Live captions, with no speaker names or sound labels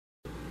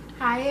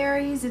Hi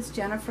Aries, it's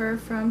Jennifer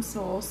from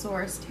Soul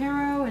Source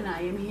Tarot, and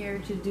I am here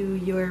to do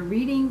your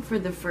reading for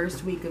the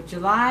first week of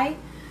July,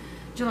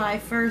 July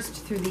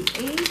 1st through the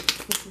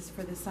 8th. This is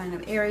for the sign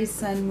of Aries,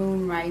 Sun,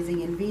 Moon,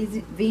 Rising, and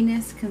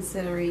Venus,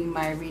 considering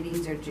my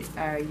readings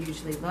are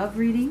usually love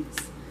readings.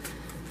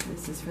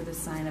 This is for the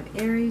sign of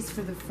Aries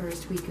for the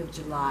first week of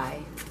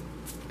July.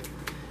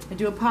 I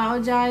do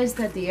apologize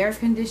that the air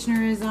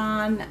conditioner is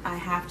on. I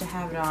have to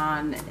have it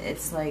on.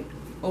 It's like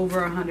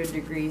over 100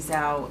 degrees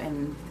out,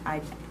 and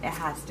it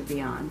has to be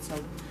on, so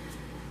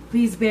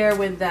please bear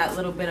with that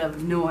little bit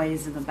of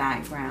noise in the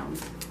background.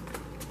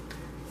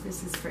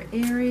 This is for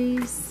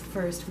Aries,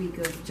 first week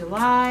of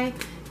July.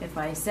 If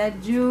I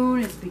said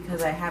June, it's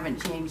because I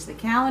haven't changed the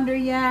calendar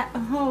yet.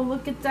 Oh,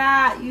 look at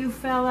that, you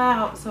fell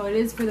out. So it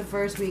is for the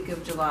first week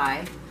of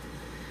July.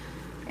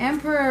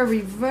 Emperor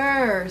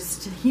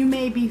reversed. You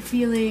may be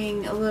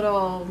feeling a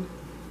little...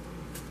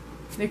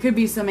 There could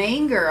be some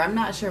anger. I'm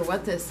not sure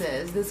what this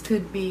is. This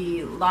could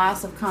be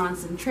loss of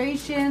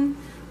concentration,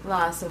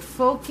 loss of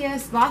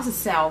focus, loss of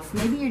self.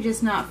 Maybe you're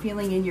just not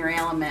feeling in your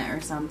element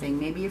or something.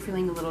 Maybe you're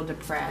feeling a little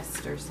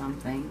depressed or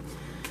something.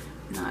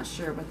 I'm not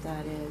sure what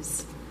that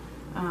is.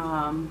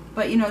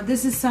 But, you know,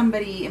 this is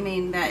somebody, I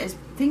mean, that is,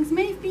 things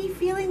may be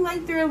feeling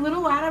like they're a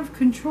little out of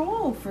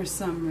control for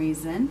some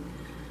reason.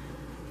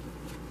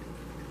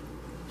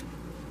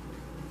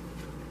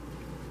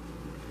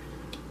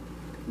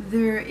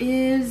 There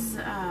is,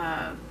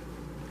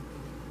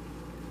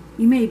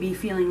 you may be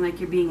feeling like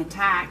you're being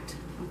attacked,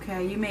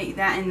 okay?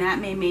 That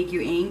may make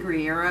you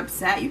angry or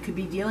upset. You could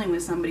be dealing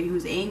with somebody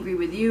who's angry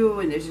with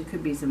you, and there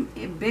could be some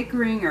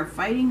bickering or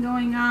fighting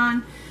going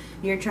on.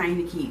 You're trying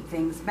to keep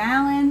things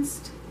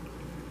balanced.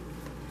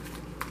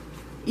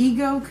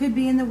 Ego could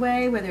be in the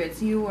way, whether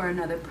it's you or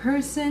another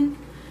person.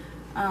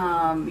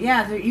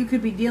 Yeah, you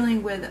could be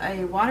dealing with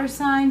a water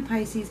sign,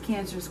 Pisces,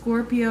 Cancer,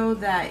 Scorpio,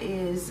 that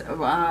is...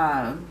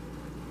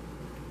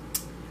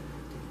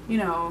 you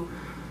know,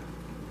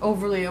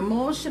 overly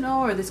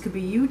emotional, or this could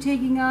be you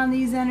taking on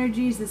these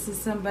energies. This is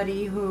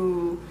somebody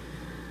who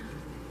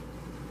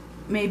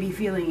may be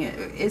feeling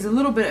is a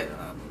little bit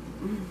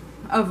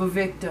of a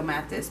victim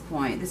at this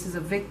point. This is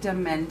a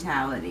victim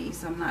mentality.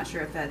 So I'm not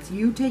sure if that's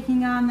you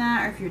taking on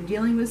that, or if you're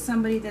dealing with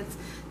somebody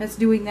that's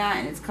doing that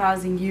and it's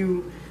causing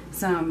you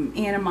some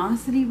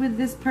animosity with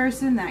this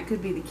person. That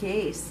could be the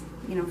case,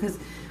 you know, because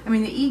I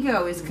mean the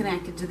ego is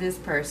connected to this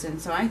person.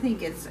 So I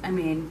think it's, I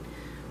mean,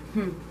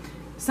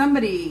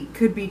 somebody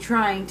could be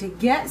trying to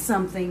get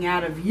something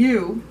out of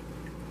you.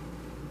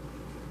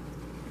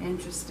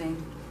 Interesting.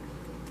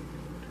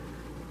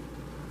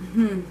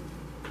 I'm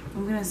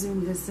going to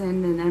zoom this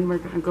in, and then we're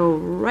going to go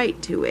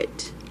right to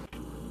it.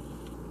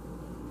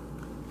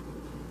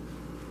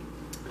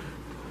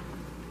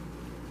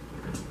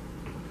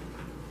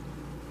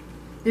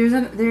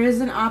 There is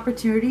an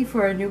opportunity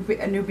for a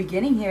new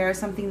beginning here,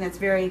 something that's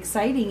very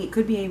exciting. It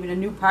could be even a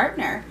new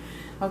partner.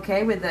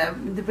 Okay, with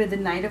the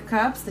Knight of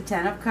Cups, the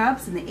Ten of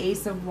Cups, and the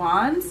Ace of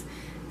Wands.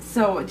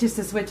 So just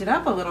to switch it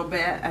up a little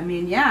bit, I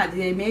mean, yeah,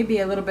 there may be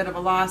a little bit of a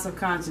loss of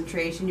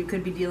concentration. You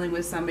could be dealing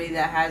with somebody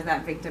that has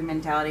that victim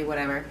mentality,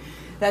 whatever.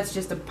 That's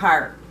just a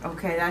part,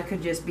 okay? That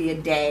could just be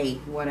a day,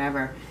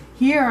 whatever.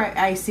 Here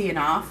I see an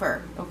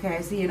offer, okay?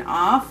 I see an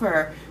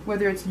offer,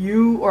 whether it's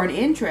you or an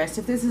interest.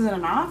 If this isn't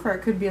an offer,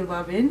 it could be a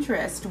love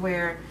interest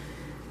where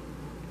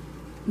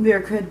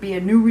there could be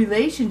a new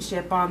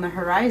relationship on the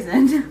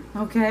horizon,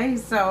 okay?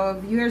 So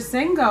if you're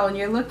single and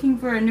you're looking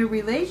for a new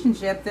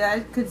relationship,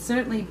 that could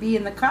certainly be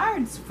in the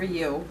cards for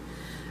you.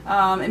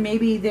 And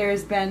maybe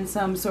there's been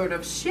some sort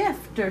of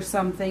shift or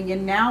something,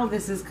 and now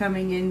this is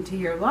coming into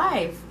your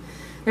life.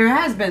 There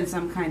has been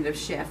some kind of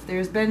shift.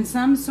 There's been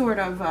some sort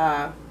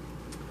of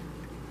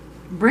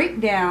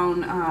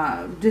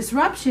breakdown,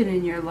 disruption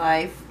in your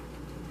life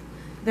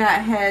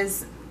that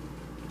has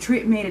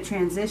made a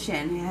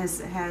transition.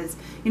 Has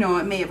you know,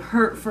 it may have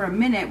hurt for a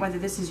minute, whether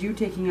this is you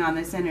taking on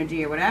this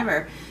energy or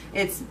whatever.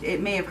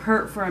 It may have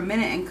hurt for a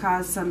minute and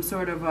caused some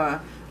sort of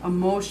a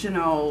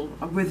emotional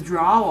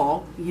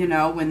withdrawal, you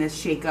know, when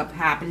this shakeup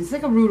happens. It's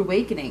like a rude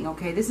awakening,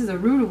 okay? This is a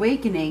rude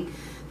awakening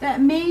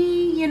that may,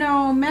 you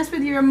know, mess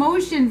with your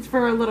emotions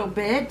for a little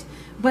bit,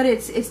 but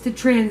it's to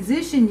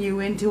transition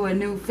you into a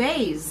new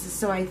phase.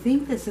 So I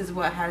think this is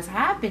what has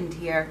happened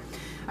here.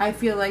 I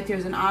feel like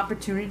there's an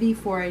opportunity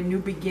for a new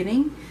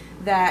beginning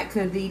that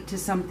could lead to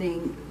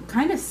something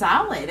kind of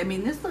solid. I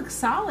mean, this looks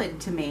solid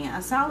to me,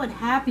 a solid,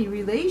 happy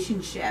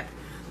relationship.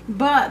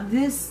 But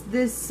this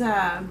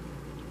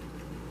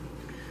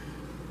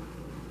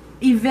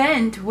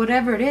event,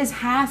 whatever it is,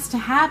 has to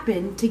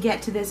happen to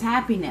get to this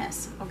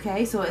happiness,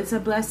 okay? So it's a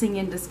blessing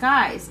in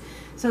disguise.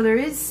 So there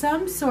is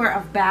some sort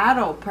of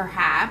battle,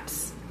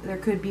 perhaps. There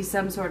could be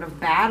some sort of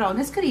battle, and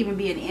this could even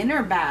be an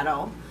inner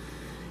battle,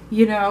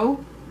 you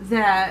know,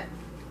 that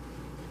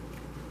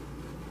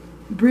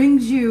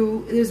brings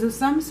you, there's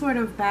some sort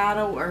of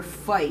battle or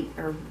fight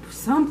or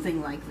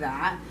something like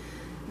that,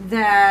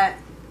 that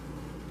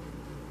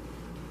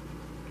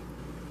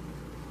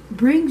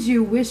brings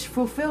you wish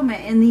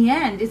fulfillment. In the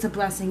end, it's a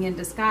blessing in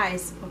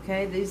disguise,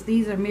 okay?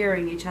 These are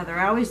mirroring each other.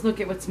 I always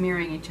look at what's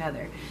mirroring each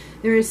other.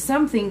 There is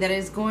something that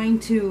is going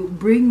to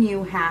bring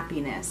you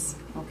happiness,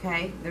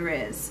 okay? There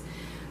is.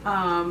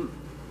 Now,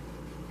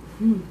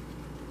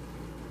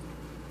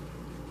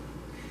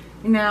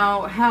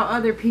 how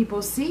other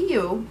people see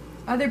you,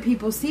 other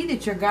people see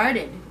that you're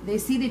guarded. They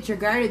see that you're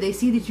guarded. They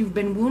see that you've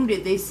been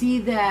wounded. They see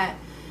that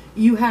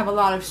you have a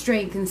lot of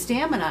strength and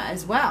stamina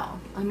as well.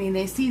 I mean,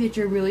 they see that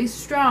you're really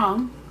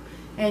strong,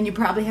 and you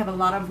probably have a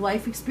lot of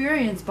life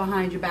experience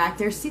behind your back.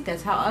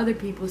 That's how other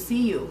people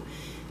see you.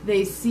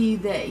 They see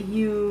that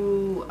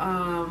you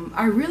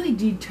are really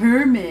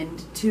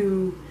determined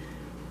to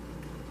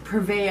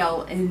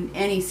prevail in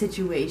any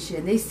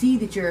situation. They see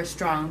that you're a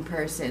strong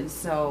person,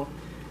 so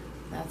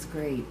that's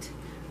great.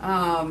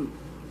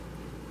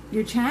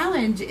 Your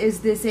challenge is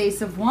this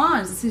Ace of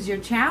Wands. This is your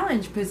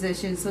challenge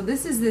position. So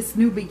this is this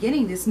new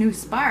beginning, this new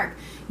spark.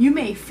 You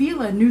may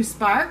feel a new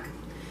spark,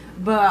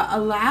 but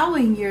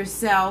allowing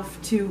yourself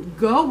to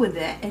go with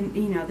it. And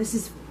you know, this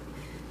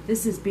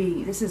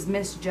is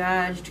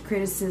misjudged,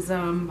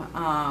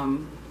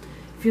 criticism,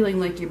 feeling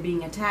like you're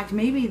being attacked.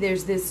 Maybe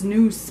there's this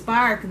new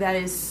spark that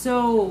is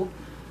so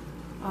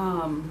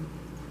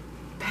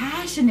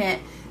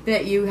passionate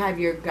that you have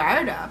your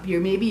guard up. You're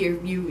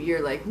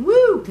like,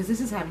 woo, because this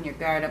is having your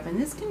guard up, and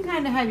this can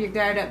kind of have your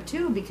guard up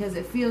too, because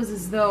it feels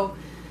as though,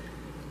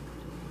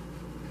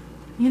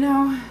 you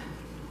know,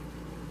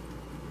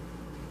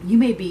 you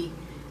may be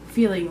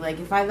feeling like,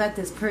 if I let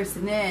this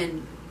person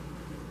in,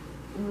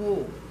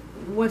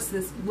 what's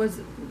it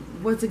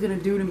gonna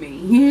do to me?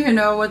 You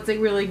know, what's it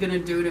really gonna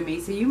do to me?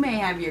 So you may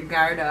have your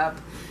guard up.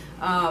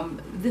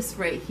 This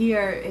right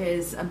here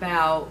is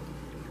about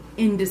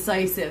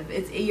indecisive.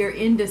 You're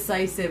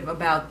indecisive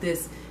about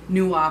this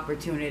new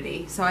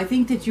opportunity. So I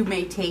think that you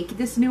may take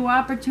this new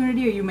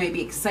opportunity, or you may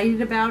be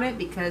excited about it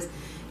because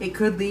it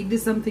could lead to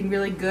something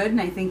really good, and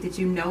I think that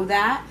you know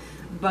that.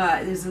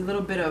 But there's a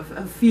little bit of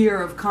a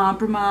fear of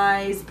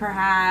compromise,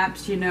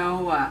 perhaps, you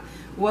know,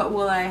 what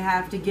will I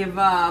have to give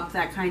up,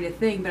 that kind of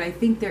thing. But I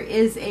think there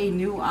is a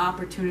new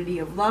opportunity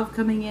of love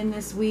coming in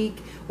this week,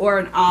 or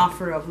an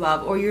offer of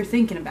love, or you're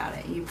thinking about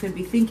it. You could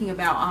be thinking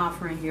about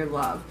offering your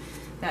love.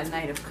 That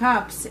Knight of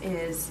Cups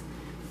is,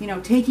 you know,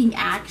 taking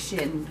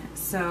action.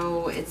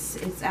 So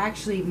it's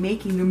actually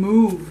making the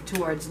move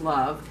towards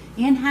love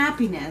and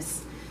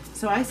happiness.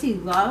 So I see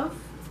love,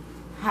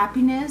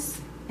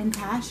 happiness, and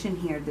passion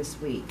here this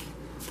week.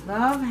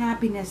 Love,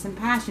 happiness, and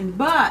passion.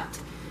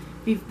 But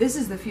this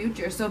is the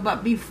future. So,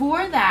 but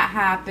before that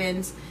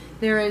happens,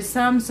 there is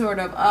some sort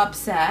of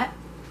upset.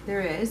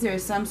 There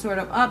is some sort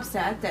of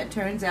upset that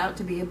turns out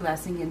to be a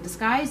blessing in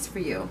disguise for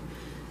you.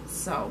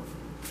 So,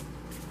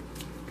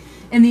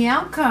 and the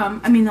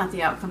outcome, I mean, not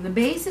the outcome, the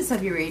basis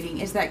of your reading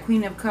is that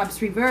Queen of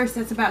Cups reversed.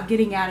 That's about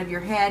getting out of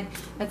your head.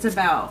 That's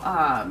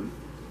about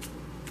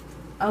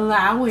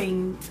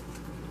allowing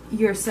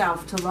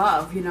yourself to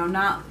love, you know,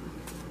 not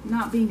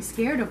being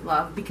scared of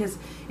love, because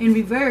in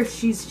reverse,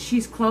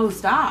 she's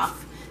closed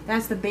off.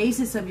 That's the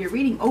basis of your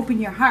reading. Open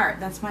your heart.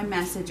 That's my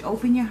message.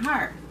 Open your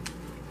heart.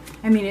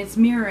 I mean, it's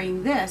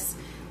mirroring this.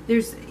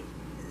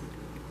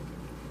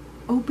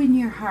 Open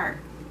your heart.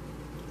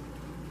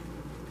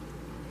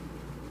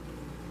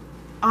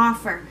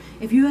 Offer.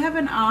 If you have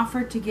an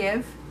offer to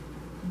give,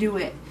 do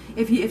it.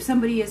 If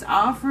somebody is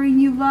offering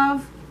you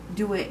love,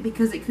 do it,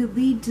 because it could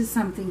lead to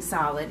something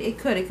solid. It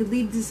could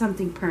lead to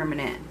something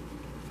permanent.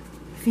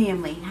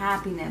 Family,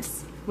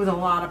 happiness, with a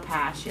lot of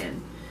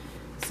passion.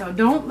 So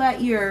don't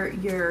let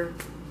your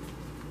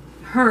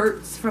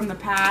hurts from the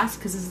past,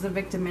 because this is a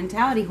victim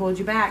mentality, hold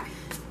you back.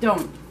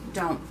 Don't.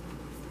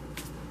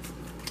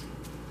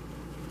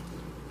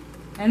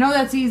 I know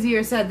that's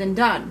easier said than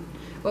done.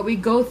 But we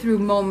go through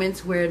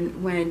moments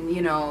when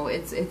you know,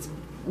 it's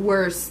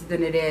worse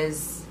than it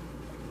is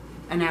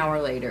an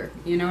hour later.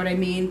 You know what I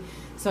mean?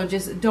 So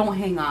just don't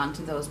hang on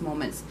to those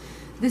moments.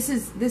 This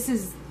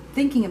is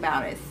thinking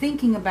about it,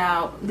 thinking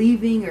about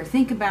leaving, or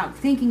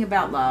thinking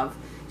about love.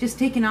 Just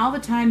taking all the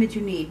time that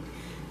you need.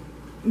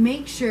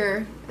 Make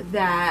sure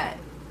that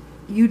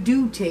you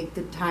do take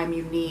the time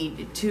you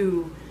need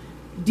to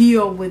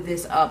deal with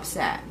this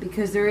upset,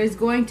 because there is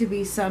going to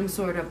be some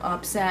sort of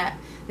upset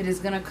that is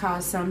going to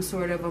cause some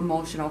sort of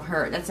emotional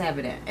hurt. That's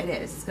evident. It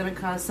is. It's going to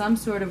cause some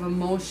sort of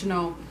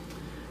emotional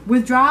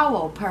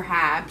withdrawal,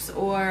 perhaps,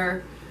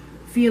 or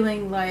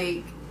feeling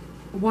like,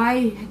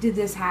 why did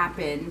this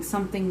happen?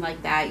 Something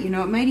like that. You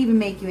know, it might even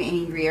make you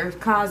angry or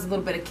cause a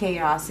little bit of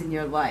chaos in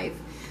your life.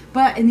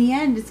 But in the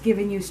end, it's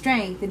giving you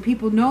strength, and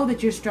people know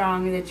that you're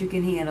strong and that you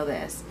can handle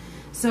this.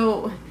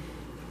 So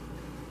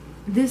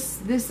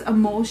this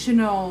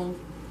emotional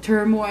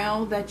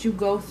turmoil that you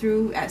go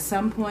through at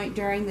some point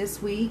during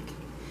this week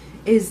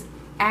is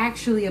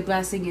actually a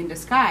blessing in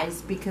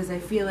disguise, because I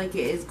feel like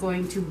it is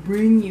going to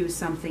bring you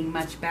something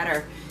much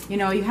better. You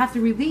know, you have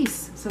to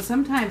release. So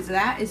sometimes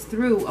that is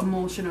through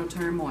emotional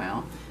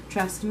turmoil.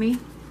 Trust me,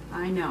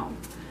 I know.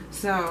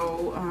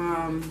 So,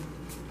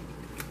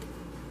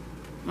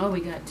 oh,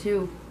 we got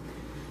two.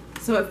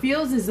 So it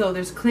feels as though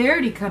there's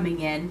clarity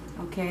coming in,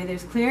 okay?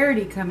 There's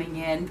clarity coming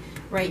in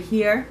right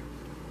here.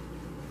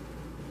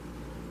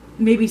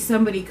 Maybe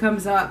somebody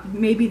comes up,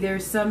 maybe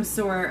there's some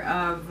sort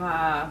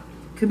of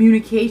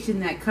communication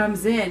that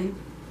comes in,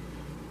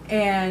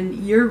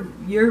 and you're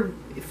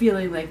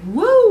feeling like,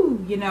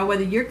 woo, you know,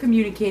 whether you're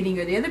communicating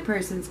or the other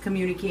person's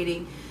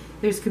communicating,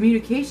 there's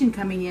communication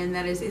coming in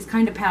that is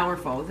kind of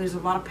powerful. There's a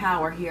lot of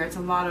power here. It's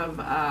a lot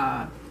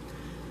of,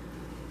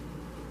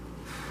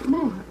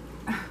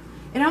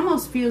 it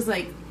almost feels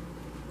like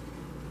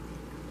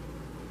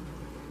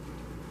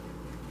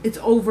it's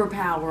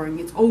overpowering,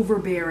 it's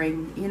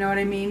overbearing, you know what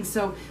I mean?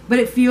 So, but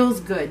it feels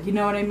good, you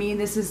know what I mean?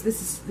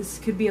 This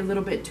could be a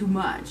little bit too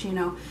much, you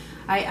know.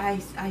 I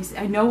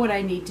know what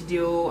I need to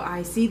do.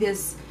 I see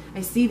this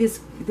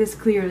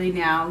clearly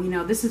now. You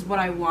know, this is what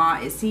I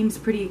want. It seems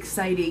pretty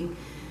exciting,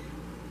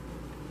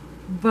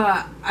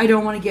 but I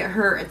don't want to get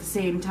hurt at the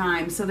same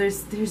time. So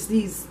there's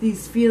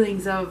these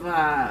feelings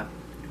of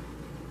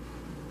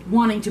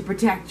wanting to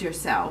protect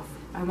yourself.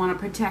 I want to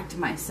protect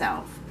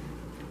myself.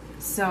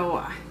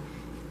 So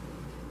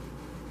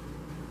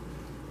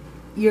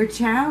your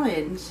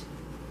challenge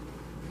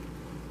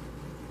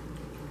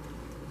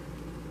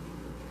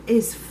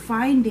is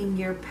finding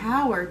your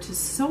power to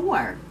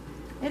soar.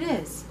 It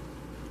is.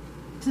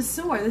 To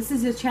soar. This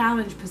is a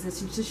challenge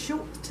position.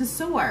 To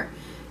soar.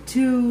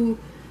 To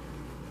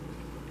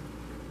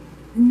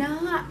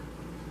not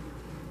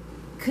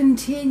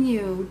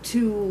continue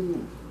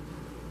to,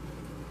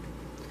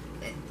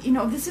 you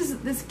know,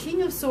 this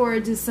King of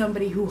Swords is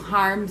somebody who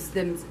harms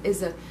them,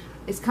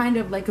 is kind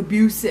of like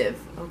abusive,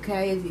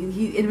 okay?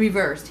 He in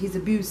reverse, he's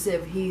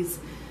abusive, he's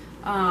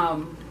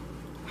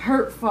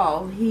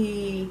hurtful,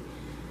 he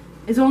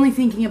is only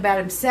thinking about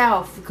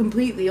himself,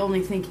 completely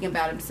only thinking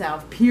about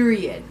himself,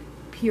 period.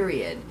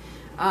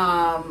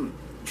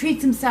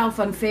 Treats himself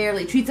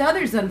unfairly, treats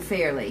others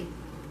unfairly.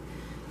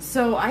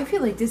 So I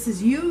feel like this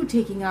is you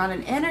taking on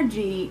an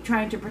energy,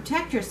 trying to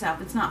protect yourself.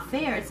 It's not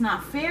fair. It's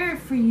not fair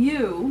for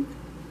you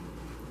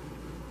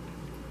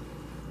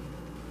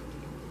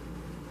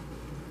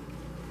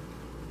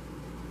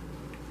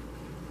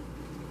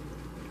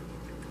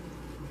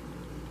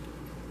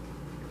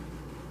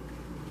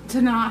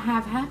to not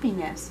have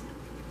happiness,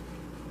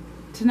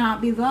 to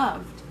not be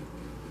loved,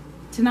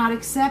 to not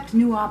accept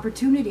new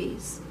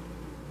opportunities,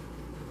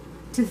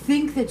 to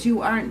think that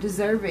you aren't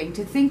deserving,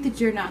 to think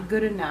that you're not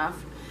good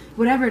enough,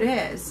 whatever it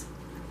is.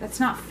 That's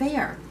not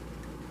fair.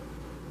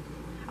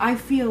 I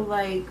feel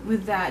like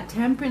with that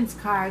Temperance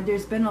card,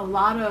 there's been a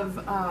lot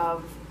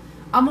of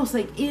almost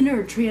like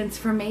inner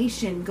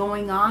transformation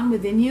going on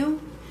within you.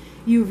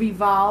 You've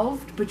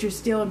evolved, but you're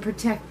still in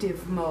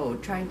protective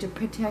mode, trying to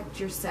protect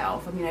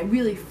yourself. I mean, I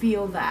really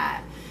feel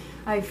that.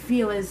 I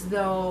feel as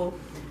though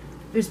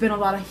there's been a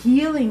lot of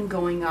healing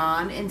going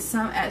on, and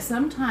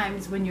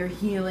sometimes when you're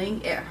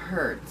healing, it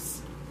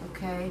hurts,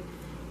 okay?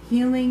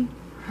 Healing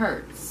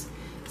hurts.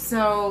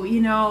 So,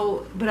 you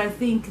know, but I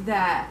think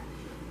that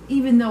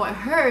even though it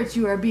hurts,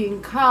 you are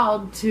being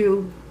called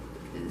to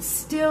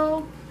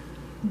still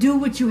do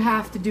what you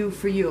have to do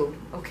for you,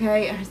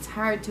 okay? It's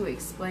hard to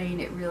explain,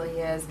 it really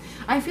is.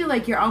 I feel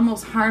like you're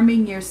almost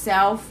harming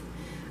yourself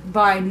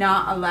by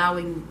not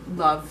allowing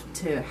love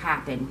to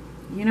happen.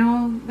 You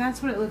know,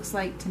 that's what it looks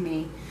like to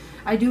me.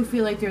 I do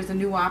feel like there's a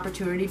new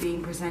opportunity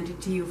being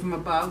presented to you from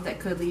above that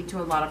could lead to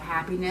a lot of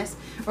happiness,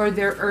 or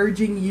they're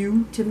urging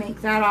you to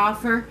make that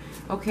offer.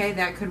 Okay,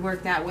 that could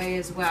work that way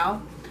as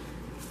well.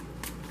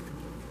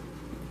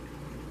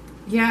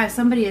 Yeah,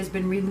 somebody has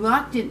been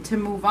reluctant to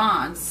move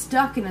on,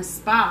 stuck in a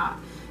spot,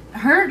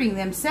 hurting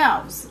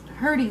themselves,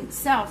 hurting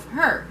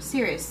self-hurt,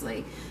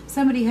 seriously.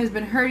 Somebody has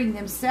been hurting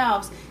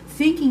themselves,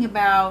 thinking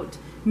about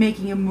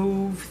making a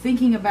move,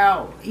 thinking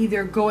about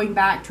either going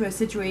back to a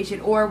situation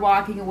or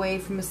walking away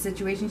from a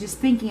situation, just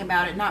thinking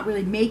about it, not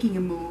really making a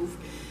move,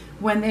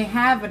 when they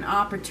have an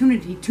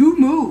opportunity to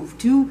move,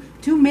 to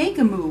make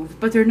a move,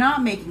 but they're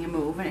not making a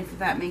move, and if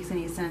that makes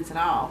any sense at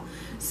all.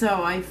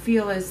 So I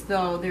feel as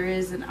though there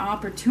is an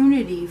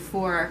opportunity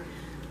for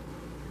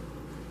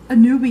a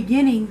new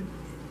beginning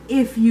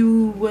if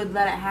you would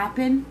let it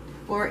happen,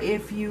 or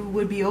if you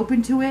would be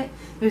open to it.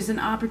 There's an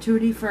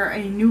opportunity for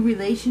a new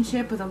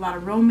relationship with a lot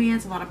of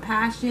romance, a lot of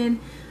passion,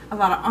 a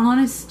lot of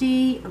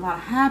honesty, a lot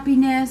of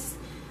happiness.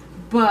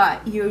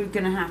 But you're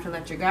going to have to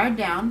let your guard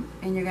down,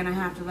 and you're going to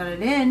have to let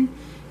it in,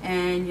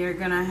 and you're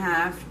going to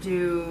have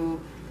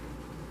to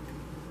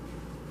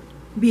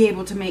be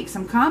able to make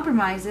some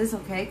compromises,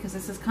 okay, because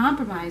this is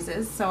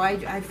compromises. So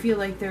I feel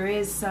like there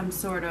is some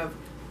sort of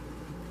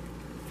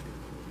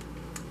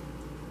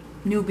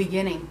new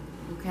beginning,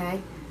 okay?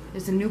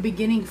 There's a new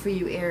beginning for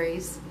you,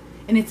 Aries,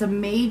 and it's a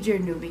major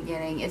new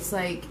beginning. It's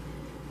like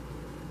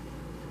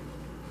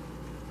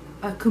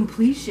a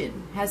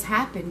completion has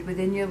happened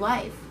within your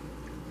life.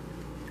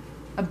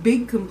 A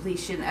big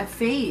completion, a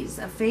phase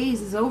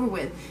is over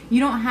with. You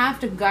don't have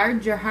to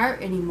guard your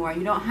heart anymore.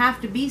 You don't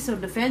have to be so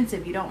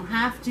defensive. You don't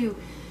have to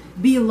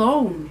be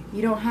alone.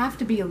 You don't have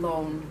to be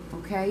alone,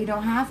 okay? You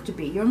don't have to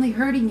be. You're only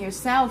hurting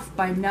yourself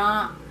by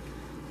not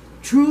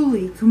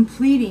truly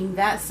completing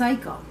that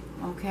cycle,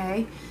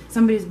 okay?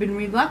 Somebody's been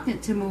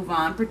reluctant to move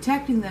on,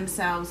 protecting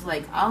themselves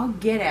like, I'll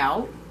get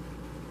out,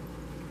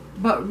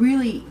 but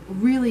really,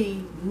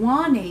 really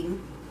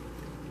wanting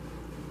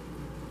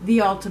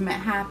the ultimate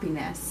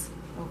happiness,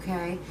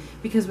 okay?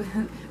 Because with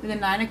the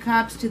Nine of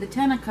Cups to the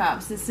Ten of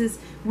Cups, this is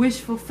wish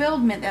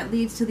fulfillment that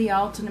leads to the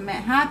ultimate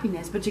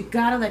happiness. But you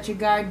gotta let your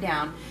guard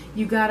down.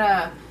 You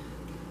gotta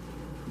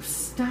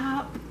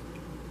stop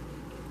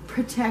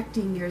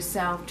protecting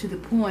yourself to the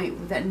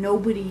point that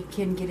nobody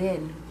can get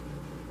in.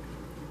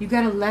 You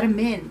gotta let them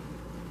in.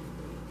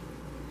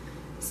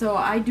 So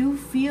I do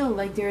feel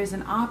like there is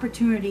an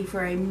opportunity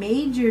for a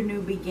major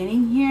new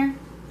beginning here.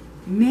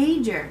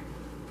 Major.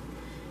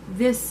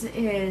 This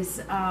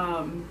is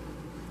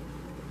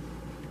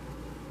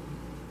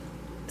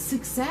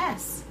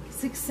success.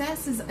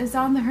 Success is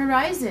on the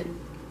horizon,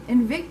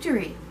 and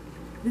victory.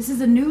 This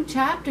is a new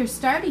chapter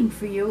starting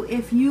for you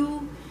if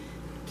you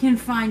can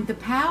find the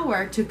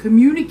power to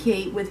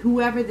communicate with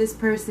whoever this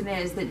person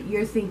is that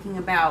you're thinking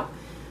about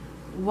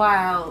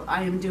while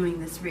I am doing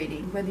this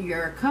reading. Whether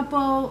you're a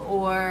couple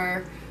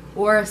or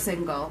a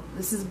single.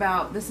 This is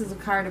a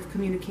card of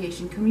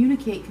communication.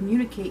 Communicate,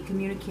 communicate,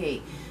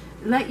 communicate.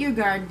 Let your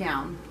guard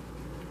down.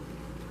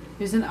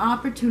 There's an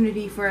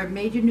opportunity for a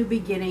major new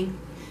beginning.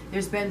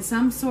 There's been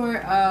some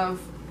sort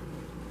of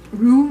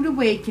rude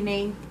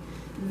awakening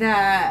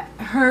that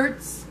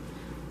hurts,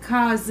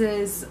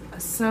 causes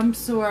some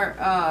sort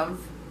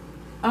of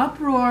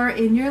uproar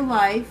in your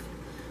life,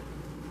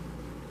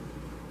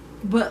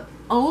 but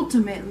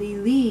ultimately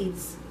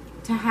leads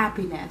to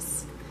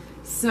happiness.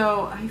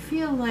 So I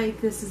feel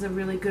like this is a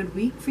really good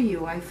week for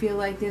you. I feel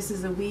like this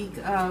is a week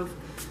of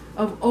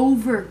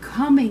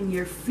overcoming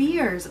your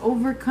fears,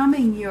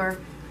 overcoming your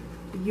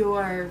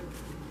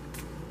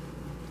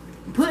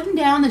putting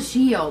down the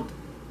shield,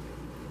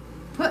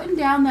 putting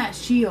down that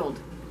shield,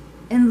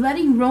 and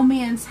letting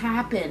romance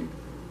happen.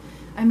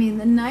 I mean,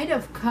 the Knight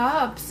of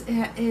Cups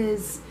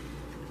is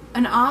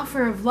an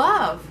offer of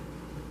love,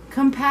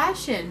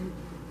 compassion.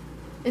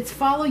 It's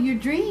follow your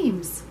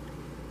dreams.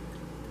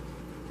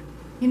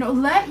 You know,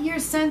 let your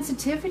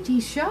sensitivity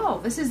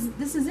show. This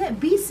is it.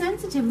 Be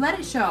sensitive. Let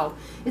it show.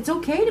 It's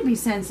okay to be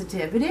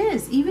sensitive. It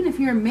is, even if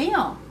you're a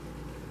male.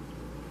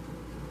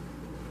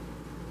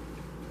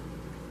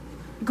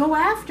 Go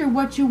after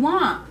what you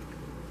want.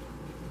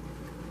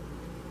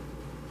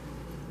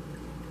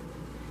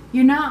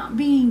 You're not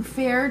being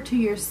fair to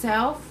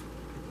yourself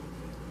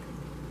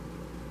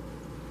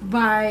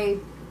by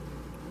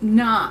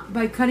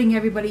cutting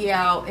everybody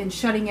out and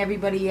shutting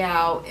everybody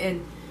out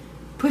and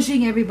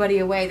pushing everybody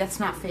away. That's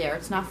not fair.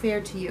 It's not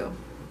fair to you.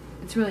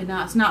 It's really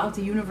not. It's not what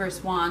the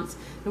universe wants.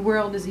 The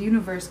world is a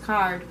universe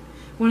card.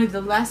 One of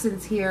the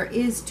lessons here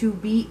is to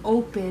be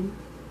open.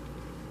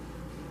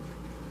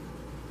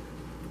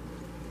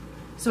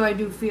 So I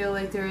do feel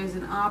like there is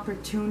an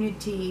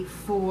opportunity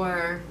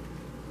for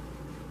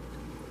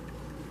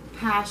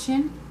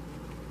passion,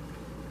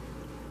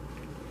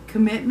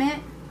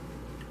 commitment,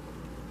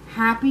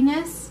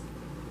 happiness,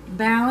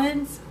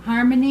 balance,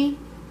 harmony,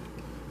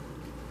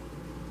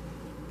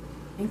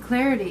 and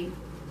clarity,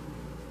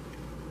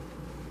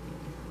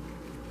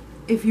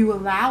 if you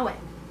allow it.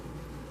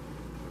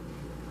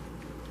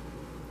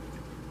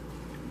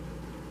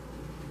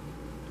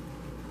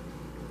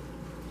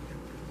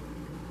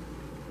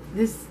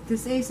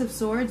 This Ace of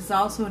Swords is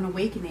also an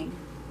awakening.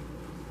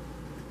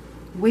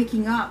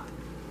 Waking up.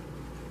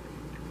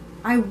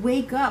 I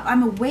wake up.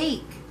 I'm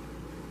awake.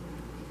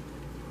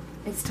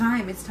 It's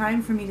time. It's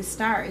time for me to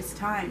start. It's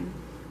time.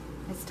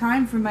 It's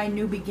time for my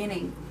new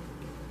beginning.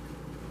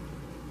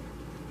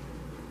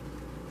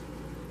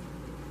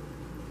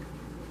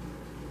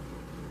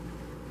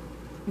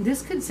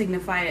 This could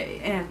signify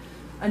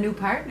a new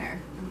partner.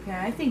 Okay,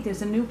 I think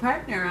there's a new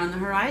partner on the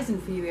horizon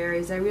for you,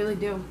 Aries. I really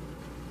do.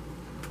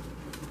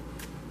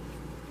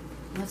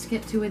 Let's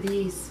get two of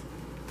these.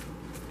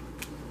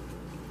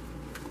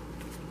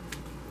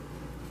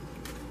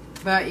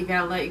 But you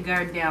gotta let your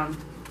guard down.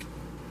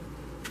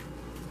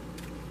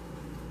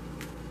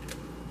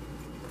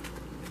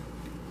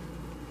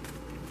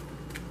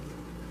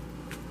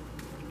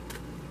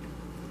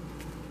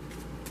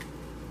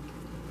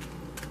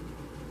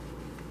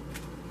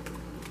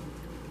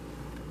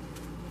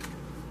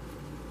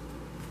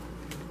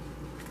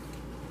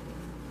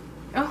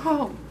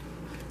 Oh,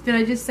 did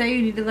I just say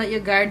you need to let your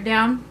guard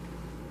down?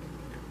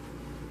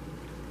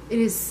 It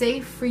is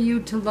safe for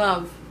you to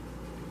love.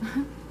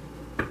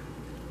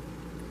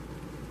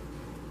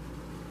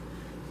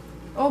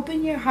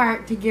 Open your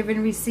heart to give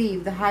and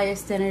receive the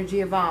highest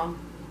energy of all.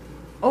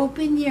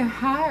 Open your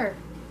heart.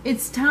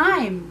 It's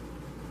time.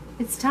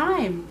 It's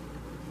time.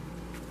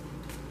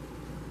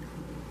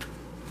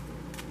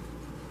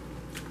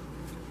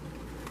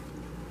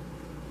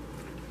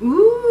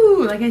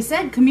 Ooh, like I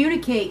said,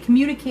 communicate,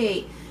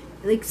 communicate.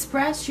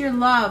 Express your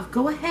love.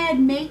 Go ahead,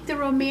 make the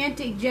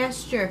romantic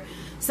gesture.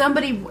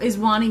 Somebody is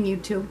wanting you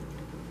to.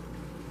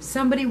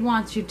 Somebody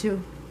wants you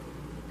to.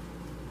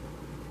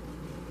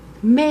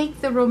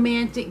 Make the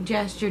romantic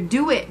gesture.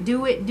 Do it,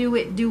 do it, do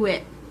it, do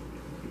it.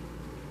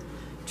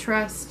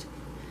 trust.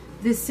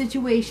 This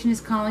situation is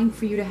calling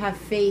for you to have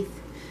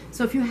faith.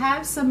 So if you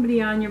have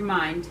somebody on your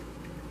mind,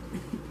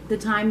 the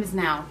time is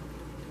now.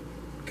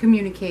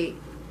 Communicate.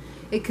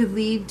 It could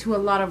lead to a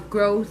lot of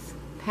growth,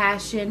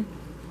 passion,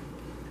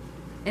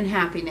 and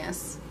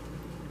happiness.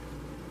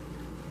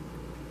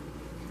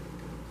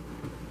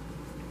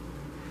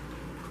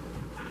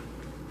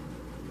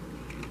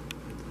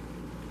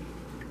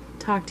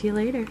 Talk to you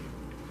later.